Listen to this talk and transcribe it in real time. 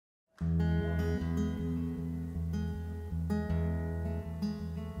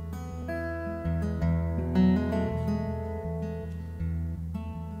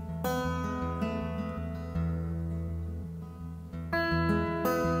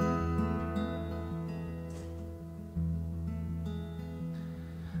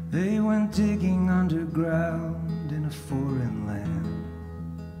They went digging underground in a foreign land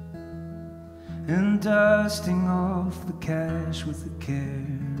and dusting off the cash with a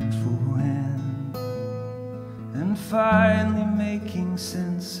careful hand, and finally making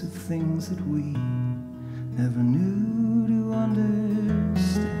sense of things that we never knew to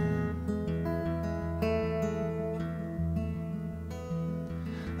understand.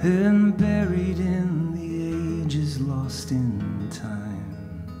 And buried in the ages, lost in time,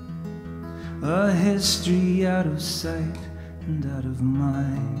 a history out of sight and out of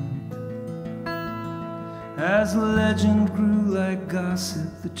mind. As legend grew like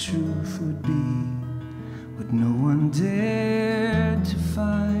gossip, the truth would be what no one dared to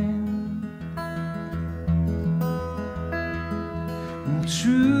find. And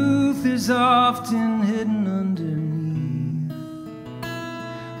truth is often hidden underneath,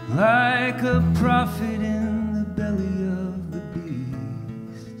 like a prophet in the belly of the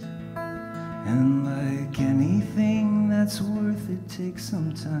beast. And like anything that's worth it takes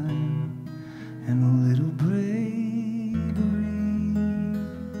some time and a little bravery.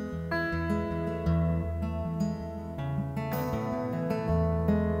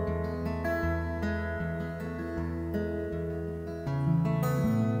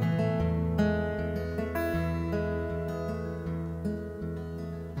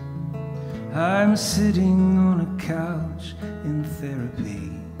 I'm sitting on a couch in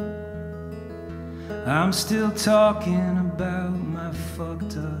therapy. I'm still talking about my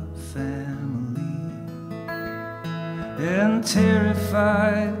fucked up family, and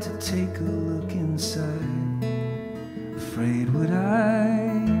terrified to take a look inside, afraid what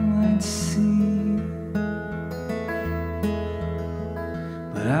I might see.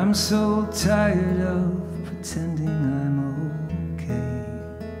 But I'm so tired of pretending I'm okay,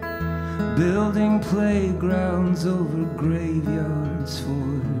 building playgrounds over graveyards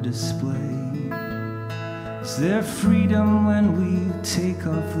for display. Is there freedom when we take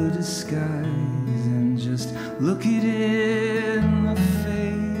off the disguise and just look it in the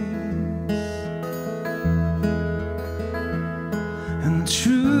face? And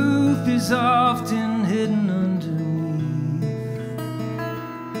truth is often hidden underneath,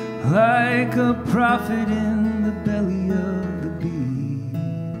 like a prophet in the belly of the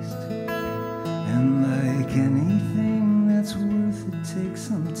beast. And like anything that's worth it takes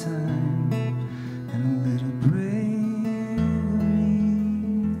some time and a little bravery.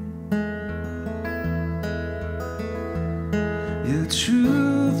 Your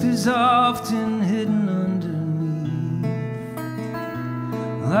truth is often hidden underneath,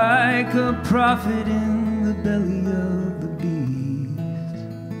 like a prophet in the belly of the beast.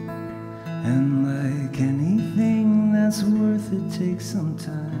 And like anything that's worth it takes some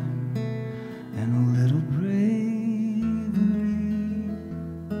time and a little bravery.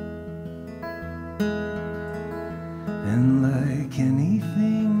 And like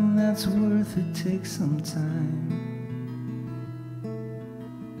anything that's worth it takes some time